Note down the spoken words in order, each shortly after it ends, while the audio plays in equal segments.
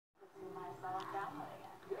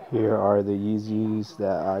Here are the Yeezys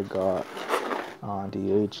that I got on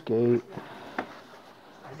Dhgate.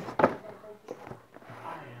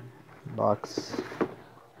 Box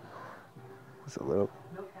is a little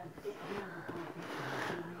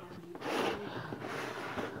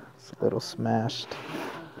smashed.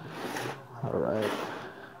 Alright.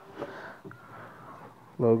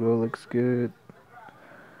 Logo looks good.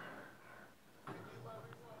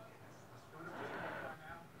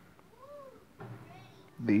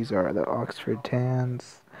 These are the Oxford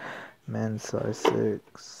tans, men's size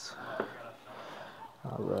 6.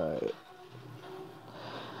 Alright.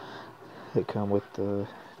 They come with the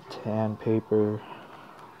tan paper.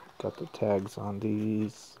 Got the tags on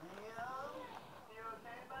these.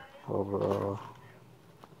 Overall,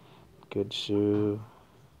 good shoe.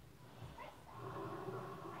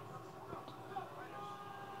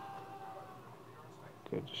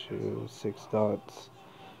 Good shoe. 6 dots.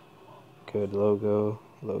 Good logo.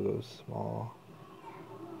 Logo's small.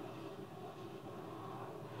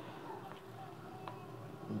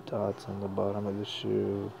 Dots on the bottom of the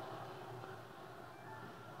shoe.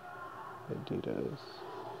 Adidas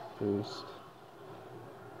Boost.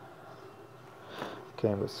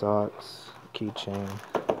 Came with socks, keychain,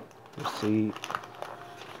 receipt.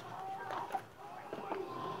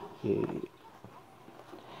 Yeah.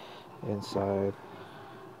 Inside,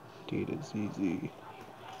 Adidas Yeezy.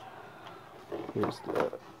 Here's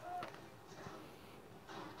the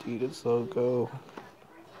Adidas logo.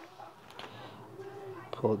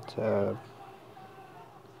 Pulled tab.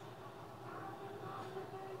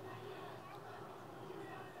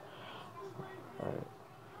 Alright.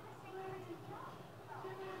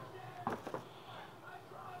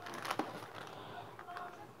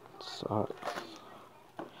 Socks.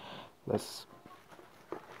 Let's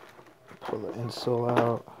pull the insole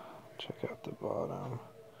out. Check out the bottom.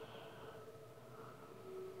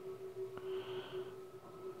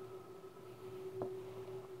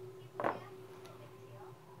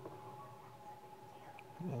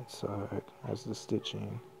 Inside has the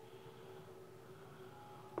stitching.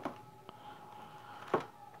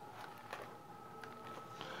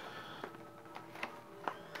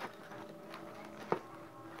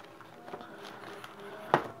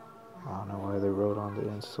 I don't know why they wrote on the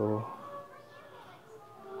insole.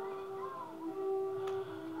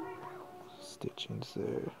 Stitching's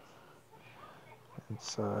there.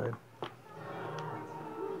 Inside.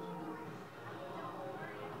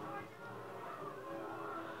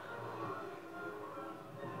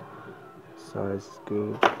 Size is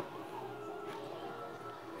good.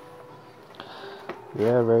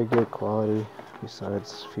 Yeah, very good quality,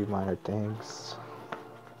 besides a few minor things.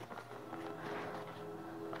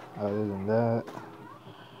 Other than that,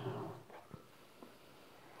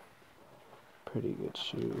 pretty good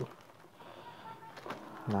shoe.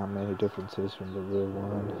 Not many differences from the real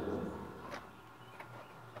one.